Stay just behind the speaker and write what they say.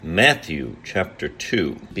Matthew chapter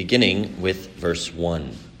 2, beginning with verse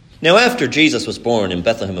 1. Now after Jesus was born in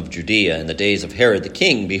Bethlehem of Judea in the days of Herod the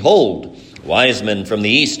king, behold, wise men from the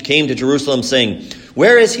east came to Jerusalem, saying,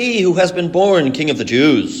 Where is he who has been born King of the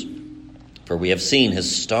Jews? For we have seen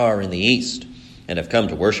his star in the east, and have come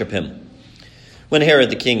to worship him. When Herod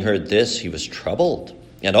the king heard this, he was troubled,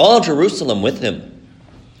 and all Jerusalem with him.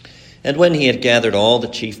 And when he had gathered all the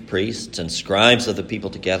chief priests and scribes of the people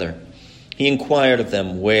together, he inquired of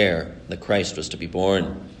them where the Christ was to be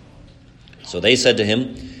born. So they said to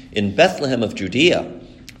him, In Bethlehem of Judea,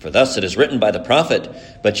 for thus it is written by the prophet,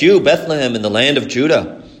 But you, Bethlehem, in the land of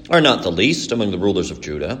Judah, are not the least among the rulers of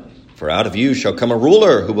Judah, for out of you shall come a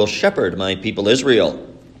ruler who will shepherd my people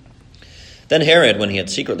Israel. Then Herod, when he had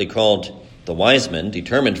secretly called the wise men,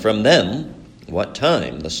 determined from them what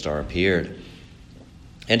time the star appeared.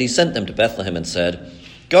 And he sent them to Bethlehem and said,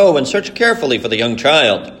 Go and search carefully for the young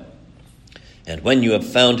child. And when you have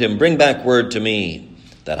found him, bring back word to me,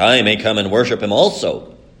 that I may come and worship him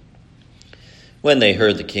also. When they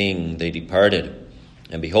heard the king, they departed.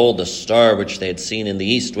 And behold, the star which they had seen in the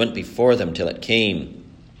east went before them till it came,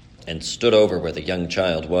 and stood over where the young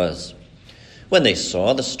child was. When they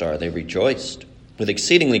saw the star, they rejoiced with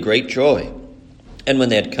exceedingly great joy. And when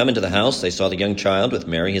they had come into the house, they saw the young child with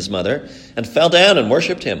Mary his mother, and fell down and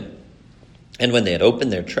worshipped him. And when they had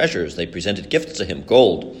opened their treasures, they presented gifts to him,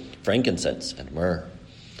 gold, frankincense, and myrrh.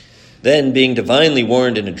 Then, being divinely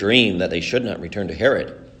warned in a dream that they should not return to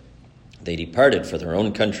Herod, they departed for their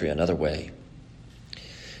own country another way.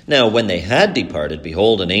 Now, when they had departed,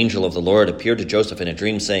 behold, an angel of the Lord appeared to Joseph in a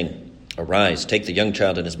dream, saying, Arise, take the young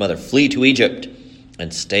child and his mother, flee to Egypt,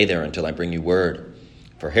 and stay there until I bring you word.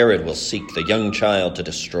 For Herod will seek the young child to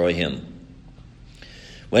destroy him.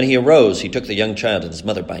 When he arose, he took the young child and his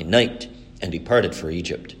mother by night, and departed for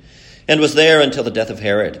Egypt, and was there until the death of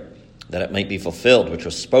Herod, that it might be fulfilled which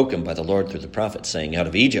was spoken by the Lord through the prophet, saying, Out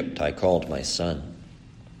of Egypt I called my son.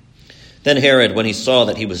 Then Herod, when he saw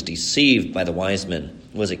that he was deceived by the wise men,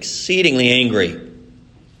 was exceedingly angry.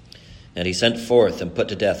 And he sent forth and put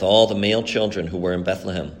to death all the male children who were in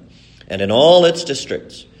Bethlehem, and in all its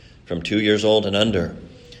districts, from 2 years old and under,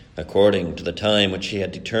 according to the time which he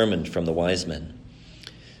had determined from the wise men.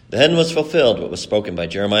 Then was fulfilled what was spoken by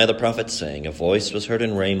Jeremiah the prophet, saying, A voice was heard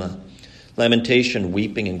in Ramah, lamentation,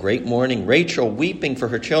 weeping, and great mourning, Rachel weeping for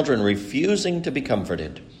her children, refusing to be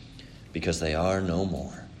comforted, because they are no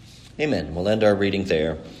more. Amen. We'll end our reading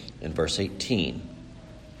there in verse 18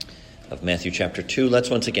 of Matthew chapter 2. Let's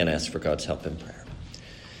once again ask for God's help in prayer.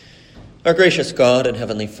 Our gracious God and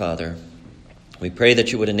Heavenly Father, we pray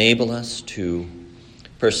that you would enable us to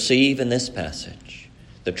perceive in this passage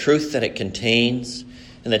the truth that it contains,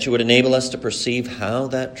 and that you would enable us to perceive how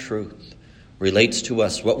that truth relates to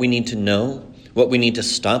us, what we need to know, what we need to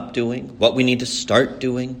stop doing, what we need to start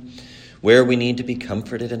doing, where we need to be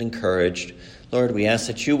comforted and encouraged. Lord, we ask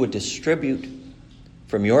that you would distribute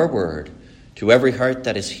from your word to every heart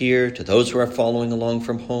that is here, to those who are following along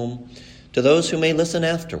from home, to those who may listen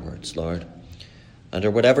afterwards, Lord.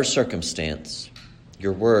 Under whatever circumstance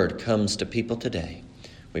your word comes to people today,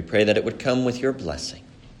 we pray that it would come with your blessing.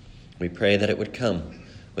 We pray that it would come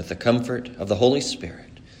with the comfort of the Holy Spirit,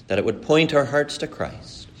 that it would point our hearts to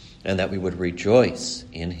Christ, and that we would rejoice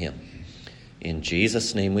in him. In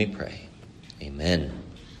Jesus' name we pray. Amen.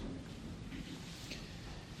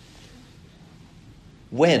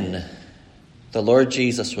 When the Lord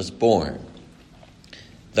Jesus was born,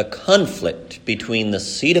 the conflict between the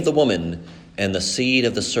seed of the woman and the seed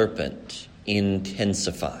of the serpent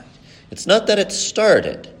intensified. It's not that it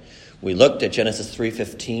started. We looked at Genesis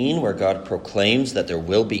 3:15, where God proclaims that there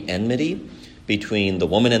will be enmity between the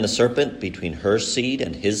woman and the serpent, between her seed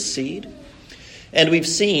and his seed. And we've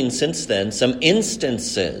seen since then some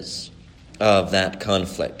instances of that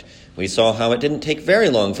conflict. We saw how it didn't take very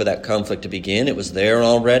long for that conflict to begin. It was there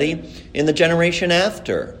already in the generation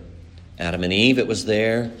after Adam and Eve. It was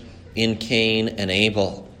there in Cain and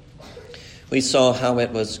Abel. We saw how it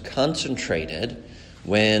was concentrated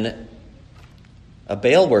when a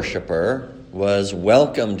Baal worshiper was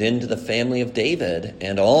welcomed into the family of David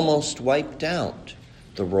and almost wiped out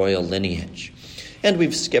the royal lineage. And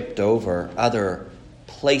we've skipped over other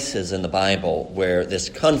places in the Bible where this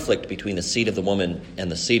conflict between the seed of the woman and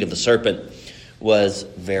the seed of the serpent was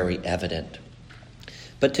very evident.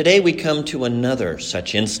 But today we come to another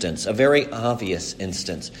such instance, a very obvious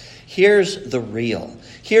instance. Here's the real.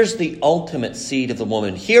 Here's the ultimate seed of the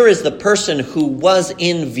woman. Here is the person who was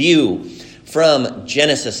in view from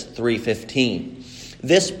Genesis 3:15.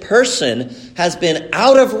 This person has been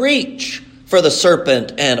out of reach for the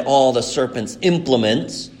serpent and all the serpent's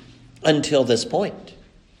implements until this point.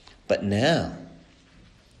 But now,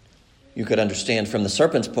 You could understand from the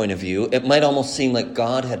serpent's point of view, it might almost seem like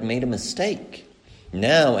God had made a mistake.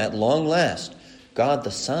 Now, at long last, God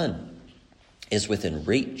the Son is within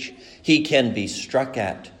reach. He can be struck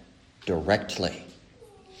at directly.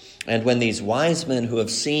 And when these wise men who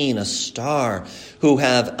have seen a star, who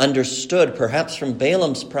have understood, perhaps from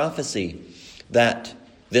Balaam's prophecy, that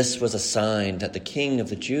this was a sign that the King of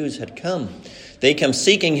the Jews had come, they come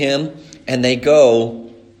seeking him, and they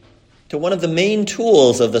go to one of the main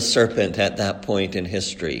tools of the serpent at that point in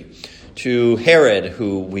history, to Herod,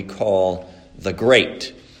 who we call the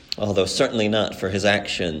Great, although certainly not for his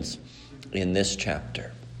actions in this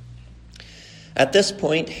chapter. At this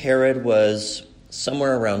point, Herod was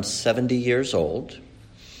somewhere around 70 years old.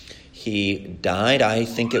 He died, I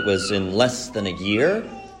think it was in less than a year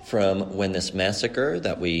from when this massacre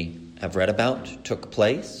that we have read about took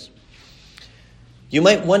place. You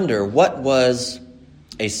might wonder, what was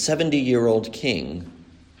a 70-year-old king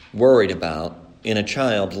worried about in a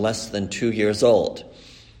child less than 2 years old?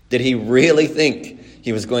 Did he really think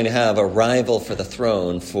he was going to have a rival for the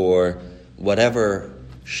throne for whatever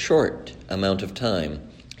short amount of time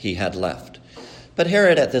he had left? But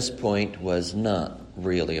Herod at this point was not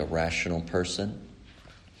really a rational person.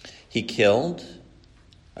 He killed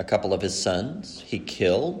a couple of his sons. He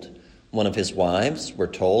killed one of his wives. We're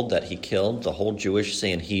told that he killed the whole Jewish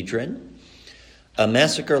Sanhedrin. A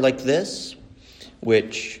massacre like this,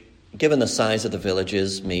 which, given the size of the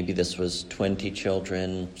villages, maybe this was 20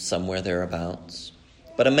 children, somewhere thereabouts.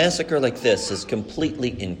 But a massacre like this is completely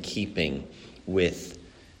in keeping with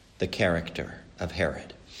the character of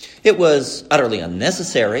Herod. It was utterly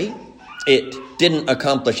unnecessary. It didn't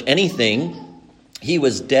accomplish anything. He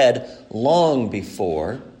was dead long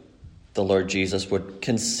before the Lord Jesus would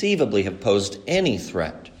conceivably have posed any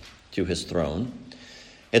threat to his throne.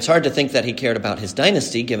 It's hard to think that he cared about his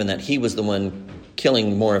dynasty, given that he was the one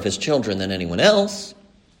killing more of his children than anyone else.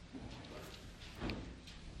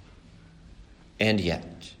 And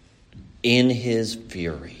yet, in his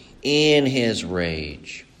fury, in his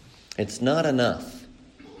rage, it's not enough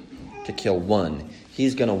to kill one.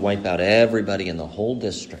 He's going to wipe out everybody in the whole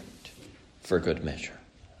district for good measure.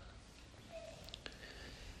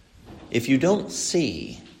 If you don't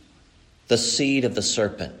see the seed of the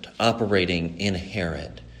serpent operating in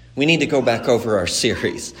Herod, we need to go back over our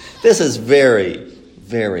series. This is very,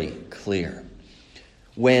 very clear.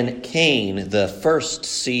 When Cain, the first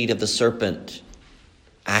seed of the serpent,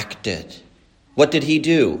 acted, what did he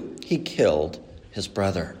do? He killed his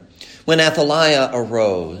brother. When Athaliah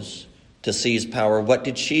arose to seize power, what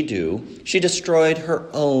did she do? She destroyed her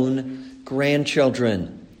own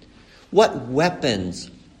grandchildren. What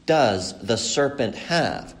weapons does the serpent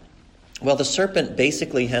have? Well, the serpent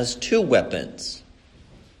basically has two weapons: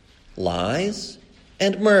 lies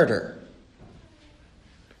and murder.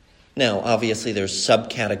 Now, obviously, there's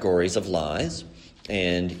subcategories of lies,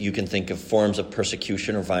 and you can think of forms of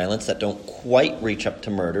persecution or violence that don't quite reach up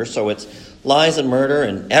to murder. So it's lies and murder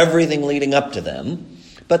and everything leading up to them.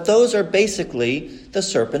 But those are basically the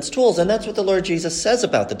serpent's tools. And that's what the Lord Jesus says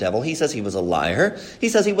about the devil. He says he was a liar. He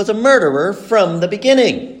says he was a murderer from the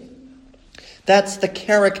beginning. That's the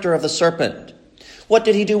character of the serpent. What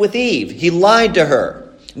did he do with Eve? He lied to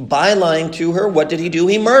her. By lying to her, what did he do?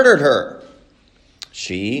 He murdered her.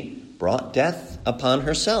 She brought death upon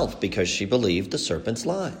herself because she believed the serpent's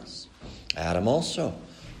lies. Adam also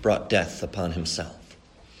brought death upon himself.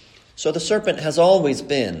 So the serpent has always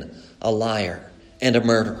been a liar and a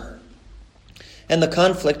murderer. And the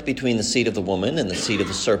conflict between the seed of the woman and the seed of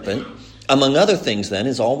the serpent, among other things then,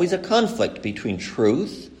 is always a conflict between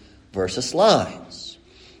truth versus lies,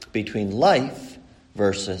 between life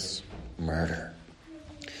versus murder.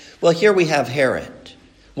 Well, here we have Herod.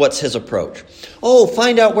 What's his approach? Oh,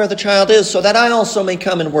 find out where the child is so that I also may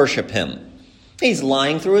come and worship him. He's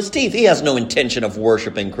lying through his teeth. He has no intention of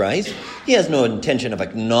worshiping Christ. He has no intention of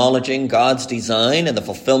acknowledging God's design and the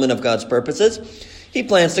fulfillment of God's purposes. He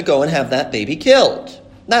plans to go and have that baby killed.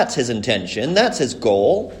 That's his intention. That's his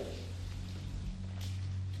goal.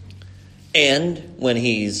 And when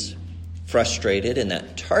he's frustrated in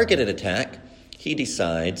that targeted attack, he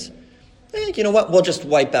decides, you know what, we'll just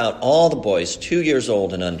wipe out all the boys 2 years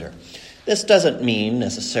old and under. This doesn't mean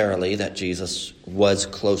necessarily that Jesus was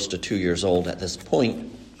close to 2 years old at this point.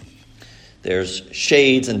 There's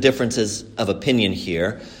shades and differences of opinion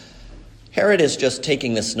here. Herod is just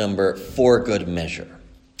taking this number for good measure.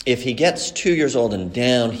 If he gets 2 years old and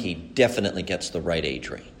down, he definitely gets the right age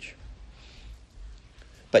range.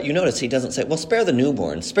 But you notice he doesn't say, well, spare the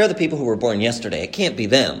newborn, spare the people who were born yesterday. It can't be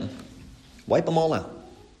them. Wipe them all out.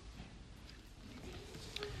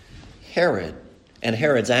 Herod and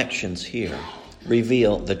Herod's actions here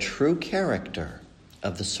reveal the true character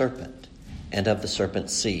of the serpent and of the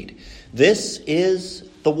serpent's seed. This is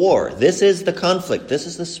the war. This is the conflict. This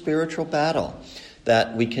is the spiritual battle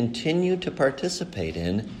that we continue to participate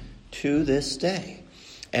in to this day.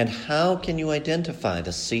 And how can you identify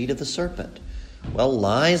the seed of the serpent? Well,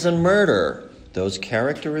 lies and murder, those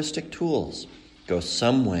characteristic tools, go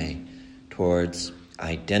some way towards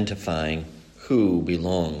identifying who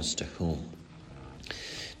belongs to whom.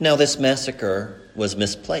 Now, this massacre was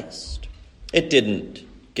misplaced. It didn't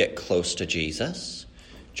get close to Jesus.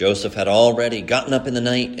 Joseph had already gotten up in the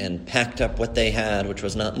night and packed up what they had, which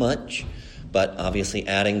was not much, but obviously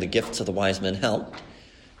adding the gifts of the wise men helped,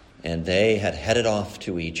 and they had headed off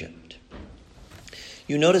to Egypt.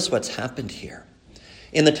 You notice what's happened here.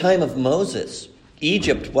 In the time of Moses,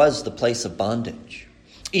 Egypt was the place of bondage.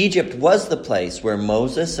 Egypt was the place where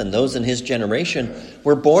Moses and those in his generation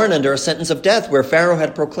were born under a sentence of death, where Pharaoh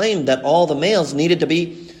had proclaimed that all the males needed to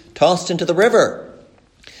be tossed into the river.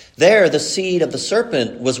 There, the seed of the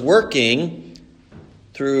serpent was working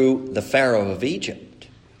through the Pharaoh of Egypt.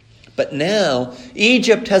 But now,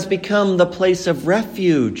 Egypt has become the place of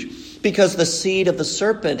refuge because the seed of the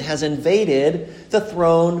serpent has invaded the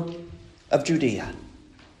throne of Judea.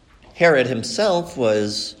 Herod himself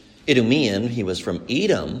was Idumean. He was from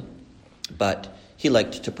Edom, but he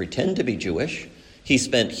liked to pretend to be Jewish. He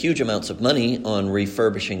spent huge amounts of money on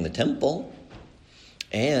refurbishing the temple,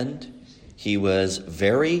 and he was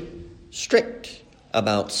very strict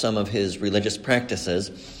about some of his religious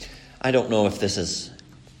practices. I don't know if this is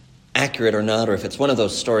accurate or not, or if it's one of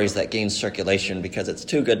those stories that gains circulation because it's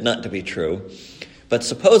too good not to be true. But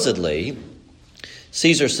supposedly,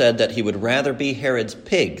 Caesar said that he would rather be Herod's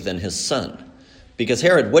pig than his son, because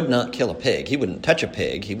Herod would not kill a pig. He wouldn't touch a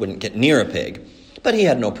pig. He wouldn't get near a pig. But he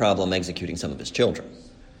had no problem executing some of his children.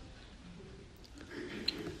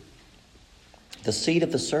 The seed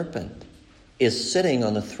of the serpent is sitting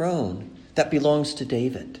on the throne that belongs to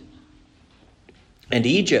David. And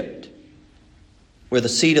Egypt, where the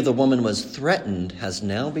seed of the woman was threatened, has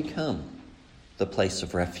now become the place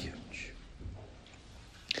of refuge.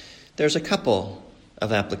 There's a couple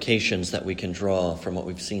of applications that we can draw from what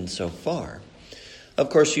we've seen so far. Of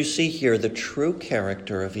course, you see here the true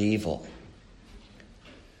character of evil.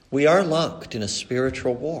 We are locked in a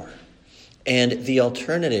spiritual war, and the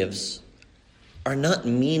alternatives are not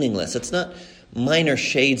meaningless. It's not minor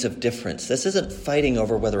shades of difference. This isn't fighting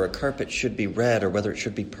over whether a carpet should be red or whether it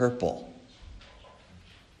should be purple.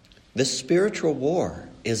 This spiritual war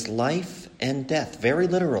is life and death, very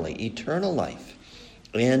literally, eternal life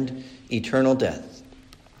and eternal death.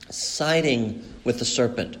 Siding with the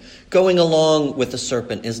serpent, going along with the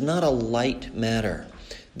serpent is not a light matter.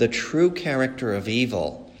 The true character of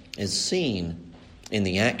evil is seen in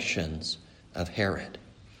the actions of Herod.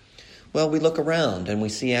 Well, we look around and we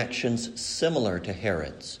see actions similar to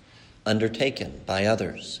Herod's, undertaken by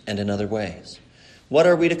others and in other ways. What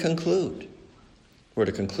are we to conclude? We're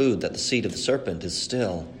to conclude that the seed of the serpent is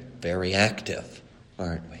still very active,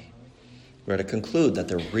 aren't we? We're to conclude that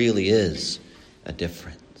there really is a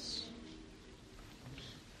difference.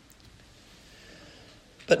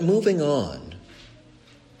 But moving on,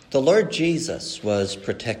 the Lord Jesus was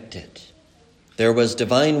protected. There was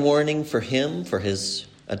divine warning for him, for his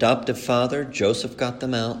adoptive father. Joseph got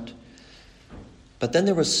them out. But then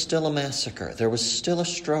there was still a massacre. There was still a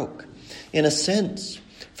stroke. In a sense,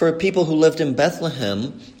 for people who lived in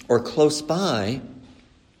Bethlehem or close by,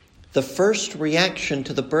 the first reaction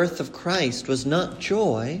to the birth of Christ was not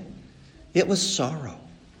joy, it was sorrow.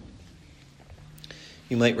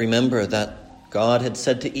 You might remember that God had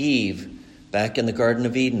said to Eve back in the Garden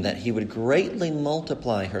of Eden that he would greatly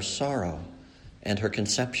multiply her sorrow and her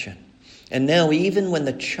conception. And now, even when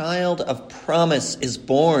the child of promise is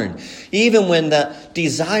born, even when the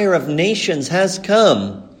desire of nations has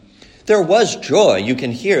come, there was joy. You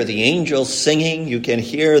can hear the angels singing, you can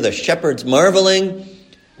hear the shepherds marveling,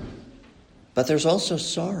 but there's also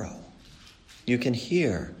sorrow. You can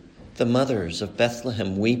hear the mothers of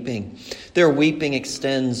Bethlehem weeping. Their weeping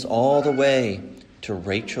extends all the way to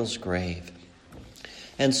Rachel's grave.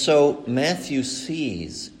 And so Matthew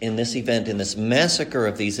sees in this event, in this massacre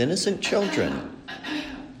of these innocent children,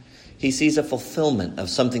 he sees a fulfillment of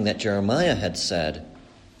something that Jeremiah had said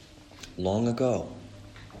long ago.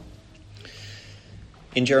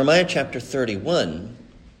 In Jeremiah chapter 31,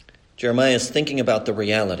 Jeremiah is thinking about the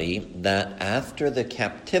reality that after the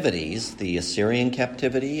captivities, the Assyrian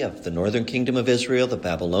captivity of the northern kingdom of Israel, the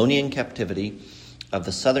Babylonian captivity of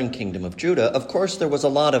the southern kingdom of Judah, of course there was a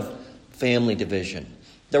lot of family division.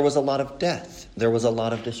 There was a lot of death. There was a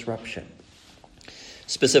lot of disruption.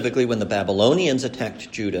 Specifically, when the Babylonians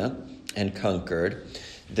attacked Judah and conquered,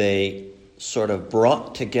 they sort of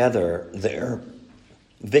brought together their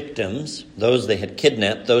victims, those they had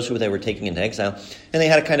kidnapped, those who they were taking into exile, and they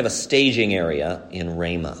had a kind of a staging area in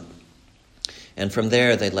Ramah. And from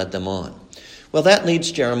there they led them on. Well, that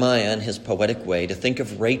leads Jeremiah in his poetic way to think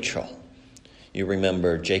of Rachel. You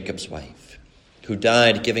remember Jacob's wife, who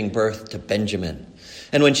died giving birth to Benjamin.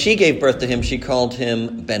 And when she gave birth to him, she called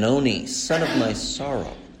him Benoni, son of my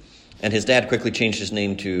sorrow. And his dad quickly changed his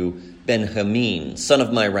name to Benjamin, son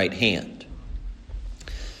of my right hand.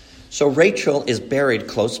 So Rachel is buried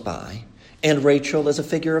close by, and Rachel is a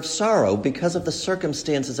figure of sorrow because of the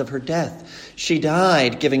circumstances of her death. She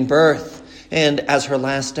died giving birth, and as her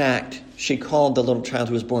last act, she called the little child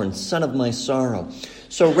who was born, son of my sorrow.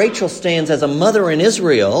 So Rachel stands as a mother in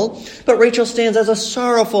Israel, but Rachel stands as a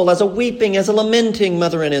sorrowful, as a weeping, as a lamenting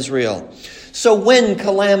mother in Israel. So when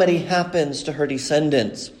calamity happens to her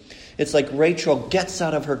descendants, it's like Rachel gets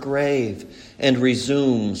out of her grave and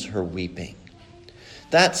resumes her weeping.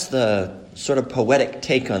 That's the sort of poetic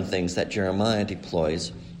take on things that Jeremiah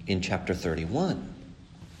deploys in chapter 31.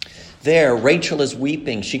 There, Rachel is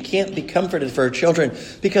weeping. She can't be comforted for her children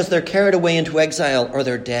because they're carried away into exile or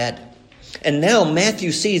they're dead. And now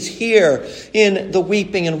Matthew sees here in the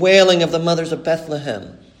weeping and wailing of the mothers of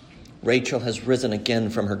Bethlehem, Rachel has risen again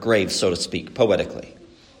from her grave, so to speak, poetically,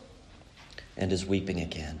 and is weeping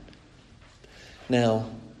again. Now,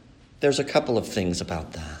 there's a couple of things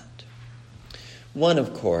about that. One,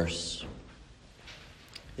 of course,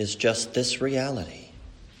 is just this reality,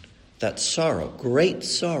 that sorrow, great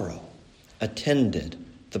sorrow, attended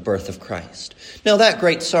the birth of Christ. Now, that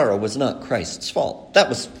great sorrow was not Christ's fault.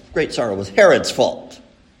 Great sorrow was Herod's fault.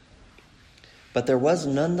 But there was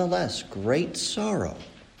nonetheless great sorrow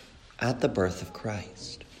at the birth of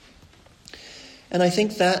Christ. And I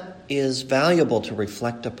think that is valuable to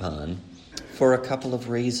reflect upon for a couple of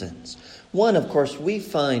reasons. One, of course, we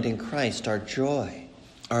find in Christ our joy,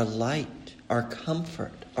 our light, our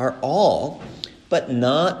comfort, our all, but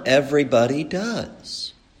not everybody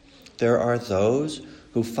does. There are those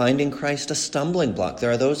who find in Christ a stumbling block.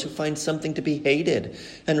 There are those who find something to be hated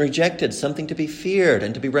and rejected, something to be feared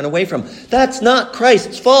and to be run away from. That's not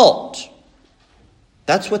Christ's fault.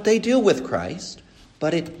 That's what they do with Christ,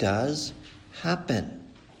 but it does happen.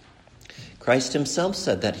 Christ himself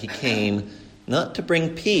said that he came not to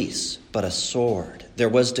bring peace, but a sword. There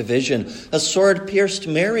was division. A sword pierced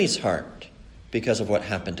Mary's heart because of what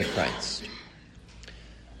happened to Christ.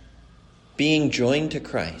 Being joined to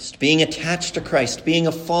Christ, being attached to Christ, being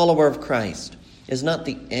a follower of Christ is not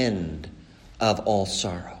the end of all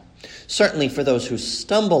sorrow. Certainly for those who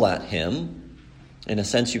stumble at him, in a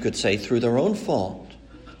sense you could say through their own fault,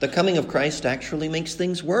 the coming of Christ actually makes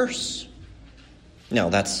things worse. Now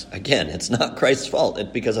it's not Christ's fault. It's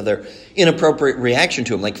because of their inappropriate reaction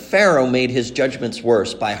to him. Like Pharaoh made his judgments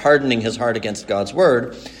worse by hardening his heart against God's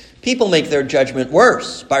word. People make their judgment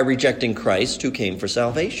worse by rejecting Christ who came for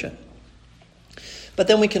salvation. But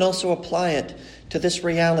then we can also apply it to this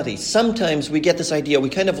reality. Sometimes we get this idea, we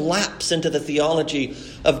kind of lapse into the theology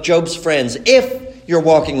of Job's friends. If you're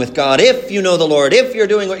walking with God, if you know the Lord, if you're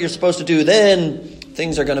doing what you're supposed to do, then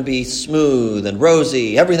things are going to be smooth and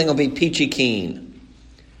rosy. Everything will be peachy keen.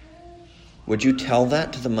 Would you tell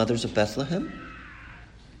that to the mothers of Bethlehem?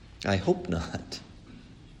 I hope not.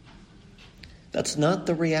 That's not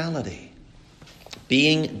the reality.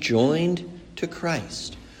 Being joined to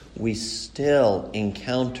Christ, we still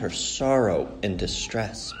encounter sorrow and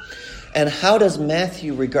distress. And how does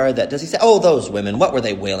Matthew regard that? Does he say, oh, those women, what were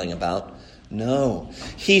they wailing about? No.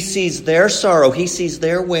 He sees their sorrow, he sees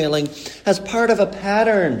their wailing as part of a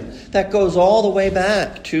pattern that goes all the way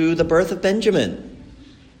back to the birth of Benjamin.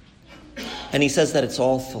 And he says that it's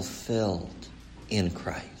all fulfilled in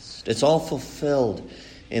Christ. It's all fulfilled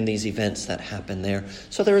in these events that happen there.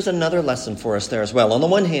 So there is another lesson for us there as well. On the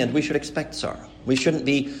one hand, we should expect sorrow. We shouldn't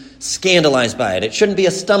be scandalized by it. It shouldn't be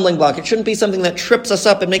a stumbling block. It shouldn't be something that trips us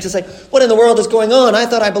up and makes us say, what in the world is going on? I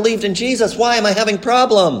thought I believed in Jesus. Why am I having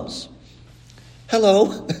problems?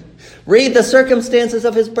 Hello. Read the circumstances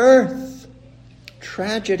of his birth.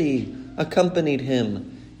 Tragedy accompanied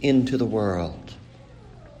him into the world.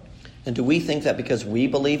 And do we think that because we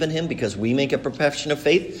believe in him, because we make a profession of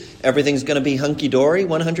faith, everything's going to be hunky-dory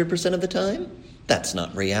 100% of the time? That's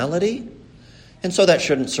not reality. And so that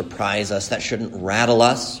shouldn't surprise us. That shouldn't rattle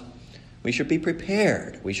us. We should be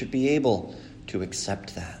prepared. We should be able to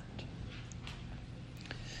accept that.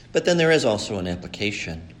 But then there is also an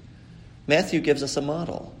application. Matthew gives us a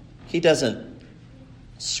model. He doesn't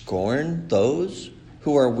scorn those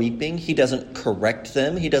who are weeping. He doesn't correct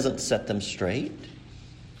them. He doesn't set them straight.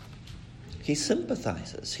 He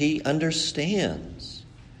sympathizes. He understands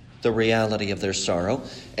the reality of their sorrow,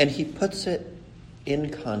 and he puts it in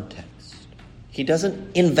context. He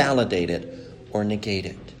doesn't invalidate it or negate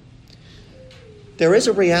it. There is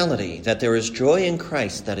a reality that there is joy in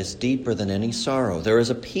Christ that is deeper than any sorrow. There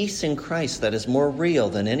is a peace in Christ that is more real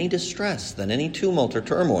than any distress, than any tumult or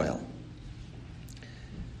turmoil.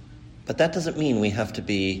 But that doesn't mean we have to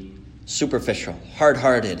be superficial,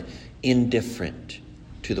 hard-hearted, indifferent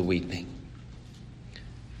to the weeping.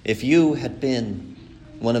 If you had been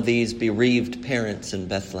one of these bereaved parents in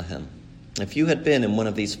Bethlehem, if you had been in one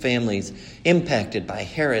of these families impacted by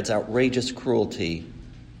Herod's outrageous cruelty,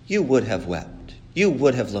 you would have wept. You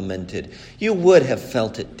would have lamented. You would have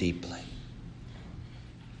felt it deeply.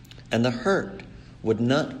 And the hurt would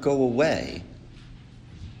not go away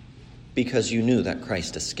because you knew that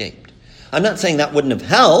Christ escaped. I'm not saying that wouldn't have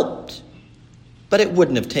helped, but it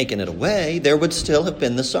wouldn't have taken it away. There would still have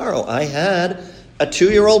been the sorrow. I had a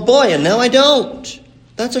 2-year-old boy, and now I don't.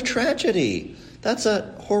 That's a tragedy. That's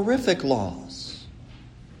a horrific loss.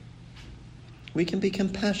 We can be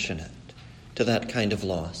compassionate to that kind of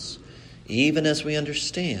loss, even as we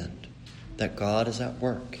understand that God is at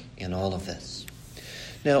work in all of this.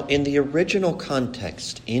 Now, in the original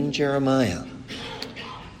context in Jeremiah,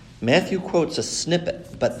 Matthew quotes a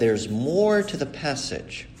snippet, but there's more to the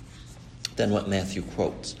passage than what Matthew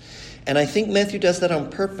quotes. And I think Matthew does that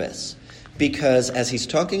on purpose, because as he's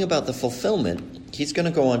talking about the fulfillment, he's going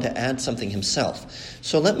to go on to add something himself.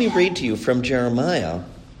 So let me read to you from Jeremiah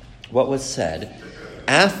what was said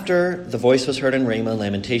after the voice was heard in Ramah,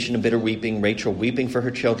 lamentation and bitter weeping, Rachel weeping for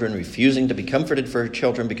her children, refusing to be comforted for her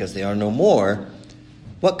children because they are no more.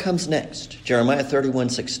 What comes next? Jeremiah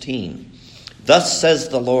 31:16. Thus says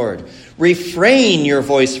the Lord, refrain your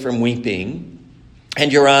voice from weeping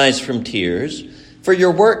and your eyes from tears, for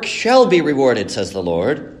your work shall be rewarded, says the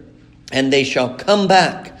Lord, and they shall come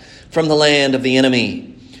back from the land of the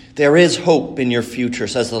enemy. There is hope in your future,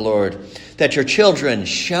 says the Lord, that your children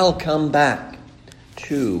shall come back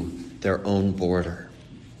to their own border.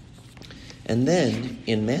 And then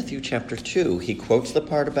in Matthew chapter 2, he quotes the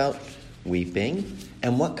part about weeping,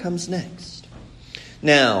 and what comes next?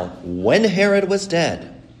 Now, when Herod was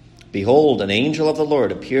dead, behold, an angel of the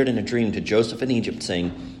Lord appeared in a dream to Joseph in Egypt,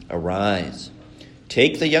 saying, arise,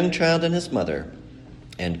 take the young child and his mother,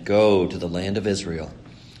 and go to the land of Israel.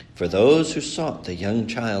 For those who sought the young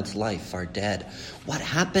child's life are dead. What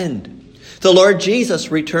happened? The Lord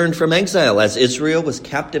Jesus returned from exile. As Israel was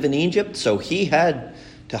captive in Egypt, so he had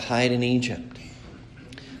to hide in Egypt.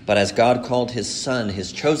 But as God called his son,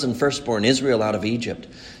 his chosen firstborn, Israel, out of Egypt,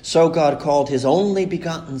 so God called his only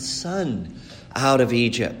begotten son out of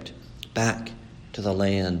Egypt, back to the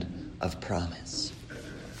land of promise.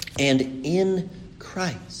 And in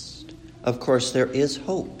Christ, of course, there is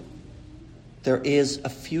hope. There is a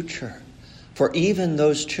future for even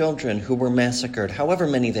those children who were massacred, however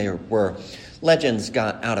many there were. Legends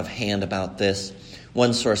got out of hand about this.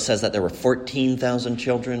 One source says that there were 14,000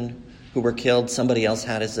 children who were killed. Somebody else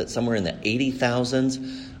had it somewhere in the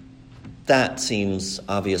 80,000s. That seems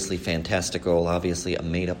obviously fantastical, obviously a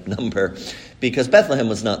made-up number, because Bethlehem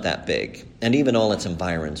was not that big, and even all its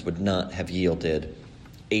environs would not have yielded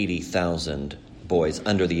 80,000 boys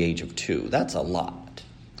under the age of 2. That's a lot.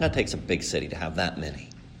 That takes a big city to have that many.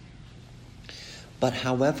 But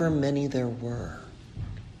however many there were,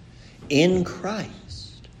 in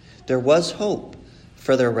Christ, there was hope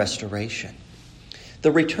for their restoration.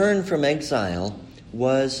 The return from exile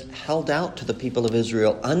was held out to the people of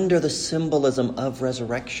Israel under the symbolism of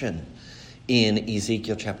resurrection in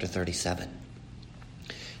Ezekiel chapter 37.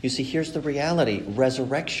 You see, here's the reality.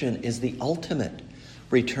 Resurrection is the ultimate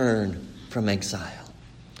return from exile.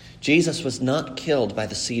 Jesus was not killed by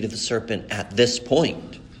the seed of the serpent at this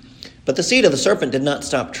point. But the seed of the serpent did not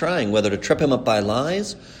stop trying, whether to trip him up by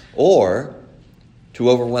lies or to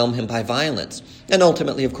overwhelm him by violence. And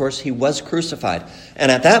ultimately, of course, he was crucified.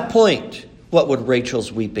 And at that point, what would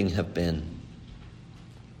Rachel's weeping have been?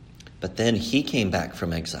 But then he came back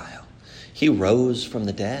from exile. He rose from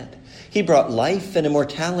the dead. He brought life and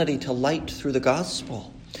immortality to light through the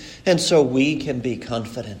gospel. And so we can be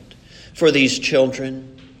confident for these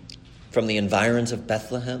children from the environs of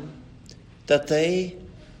Bethlehem that they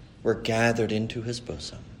were gathered into his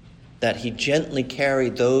bosom, that he gently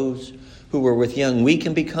carried those who were with young. We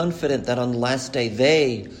can be confident that on the last day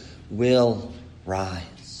they will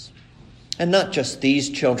rise. And not just these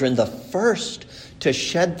children, the first to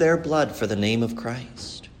shed their blood for the name of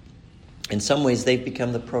Christ. In some ways, they've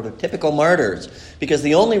become the prototypical martyrs because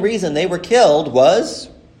the only reason they were killed was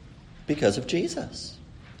because of Jesus.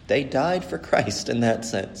 They died for Christ in that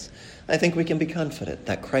sense. I think we can be confident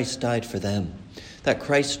that Christ died for them, that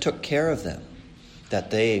Christ took care of them, that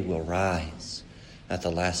they will rise at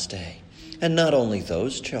the last day. And not only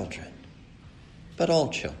those children, but all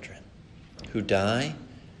children who die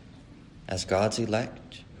as God's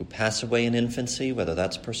elect, who pass away in infancy, whether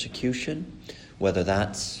that's persecution, whether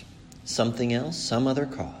that's something else, some other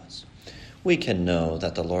cause. We can know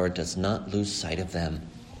that the Lord does not lose sight of them.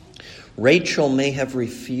 Rachel may have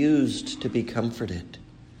refused to be comforted,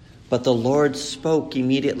 but the Lord spoke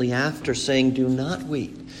immediately after, saying, "Do not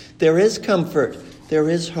weep. There is comfort. There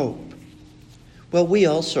is hope." Well, we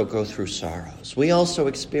also go through sorrows. We also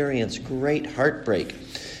experience great heartbreak.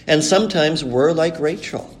 And sometimes we're like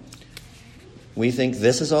Rachel. We think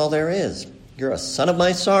this is all there is. You're a son of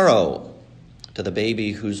my sorrow, to the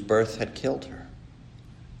baby whose birth had killed her.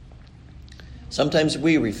 Sometimes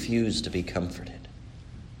we refuse to be comforted.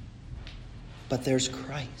 But there's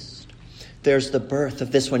Christ. There's the birth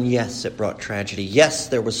of this one. Yes, it brought tragedy. Yes,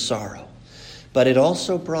 there was sorrow. But it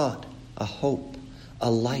also brought a hope, a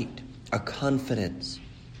light, a confidence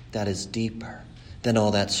that is deeper than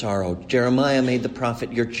all that sorrow. Jeremiah made the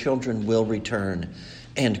prophet, "Your children will return."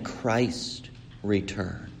 And Christ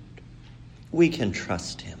returned. We can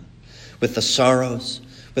trust him with the sorrows,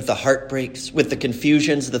 with the heartbreaks, with the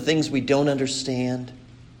confusions, the things we don't understand.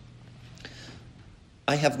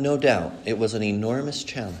 I have no doubt it was an enormous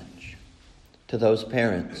challenge to those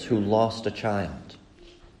parents who lost a child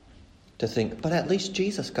to think, but at least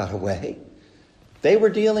Jesus got away. They were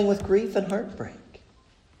dealing with grief and heartbreak.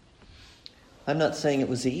 I'm not saying it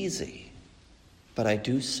was easy, but I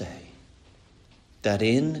do say that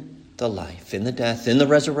in the life, in the death, in the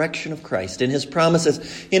resurrection of Christ, in his promises,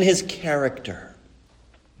 in his character,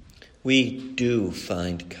 we do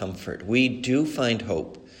find comfort. We do find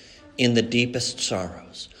hope in the deepest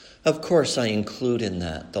sorrows. Of course, I include in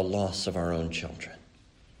that the loss of our own children.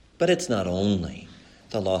 But it's not only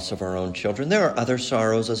the loss of our own children. There are other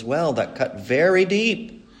sorrows as well that cut very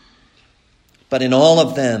deep. But in all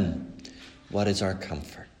of them, what is our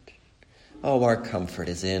comfort? Oh, our comfort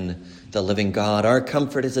is in the living God. Our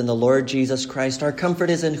comfort is in the Lord Jesus Christ. Our comfort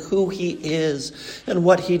is in who he is and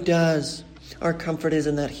what he does. Our comfort is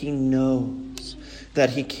in that he knows, that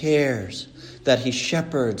he cares, that he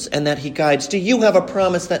shepherds, and that he guides. Do you have a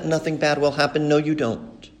promise that nothing bad will happen? No, you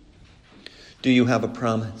don't. Do you have a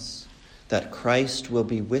promise that Christ will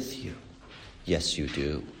be with you? Yes, you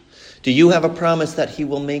do. Do you have a promise that he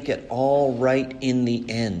will make it all right in the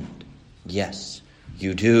end? Yes,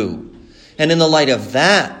 you do. And in the light of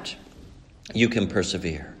that, you can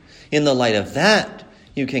persevere. In the light of that,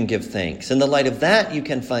 you can give thanks. In the light of that, you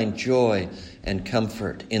can find joy and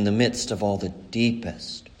comfort in the midst of all the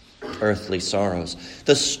deepest earthly sorrows.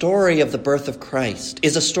 The story of the birth of Christ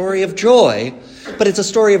is a story of joy, but it's a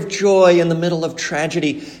story of joy in the middle of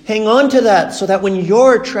tragedy. Hang on to that so that when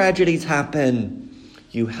your tragedies happen,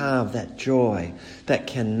 you have that joy that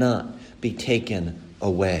cannot be taken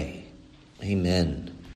away. Amen.